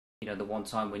You know, the one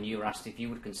time when you were asked if you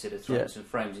would consider throwing some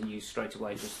frames and you straight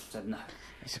away just said no.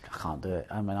 I can't do it.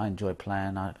 I mean, I enjoy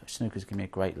playing. Snooker's given me a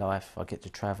great life. I get to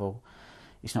travel.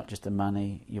 It's not just the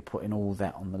money. You're putting all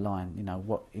that on the line. You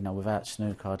know, without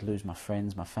snooker, I'd lose my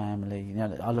friends, my family. You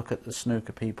know, I look at the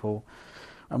snooker people,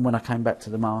 and when I came back to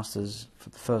the Masters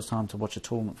for the first time to watch a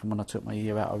tournament from when I took my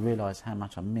year out, I realised how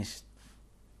much I missed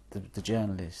the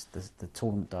journalists, the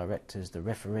tournament directors, the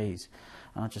referees.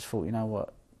 And I just thought, you know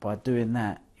what, by doing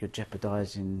that, you're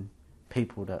jeopardising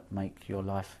people that make your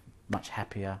life much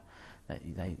happier. That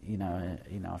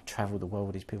I've travelled the world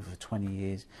with these people for 20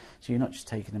 years. So you're not just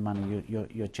taking the money,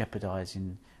 you're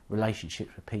jeopardising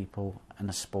relationships with people and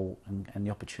the sport and the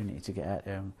opportunity to get out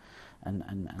there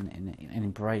and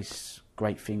embrace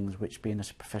great things which being a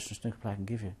professional snooker player can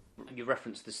give you. You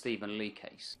referenced the Stephen Lee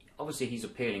case. Obviously he's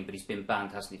appealing, but he's been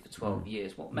banned, hasn't he, for 12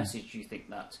 years. What message do you think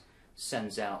that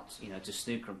sends out, to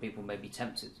snooker, and people may be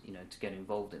tempted, to get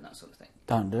involved in that sort of thing?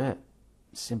 Don't do it.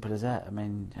 Simple as that. I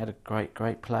mean, had a great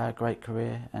player, great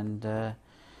career, and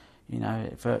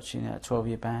virtually a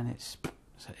 12-year ban.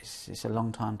 It's a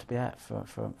long time to be out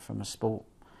from a sport,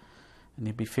 and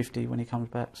he'll be 50 when he comes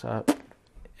back. So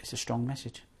it's a strong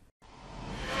message.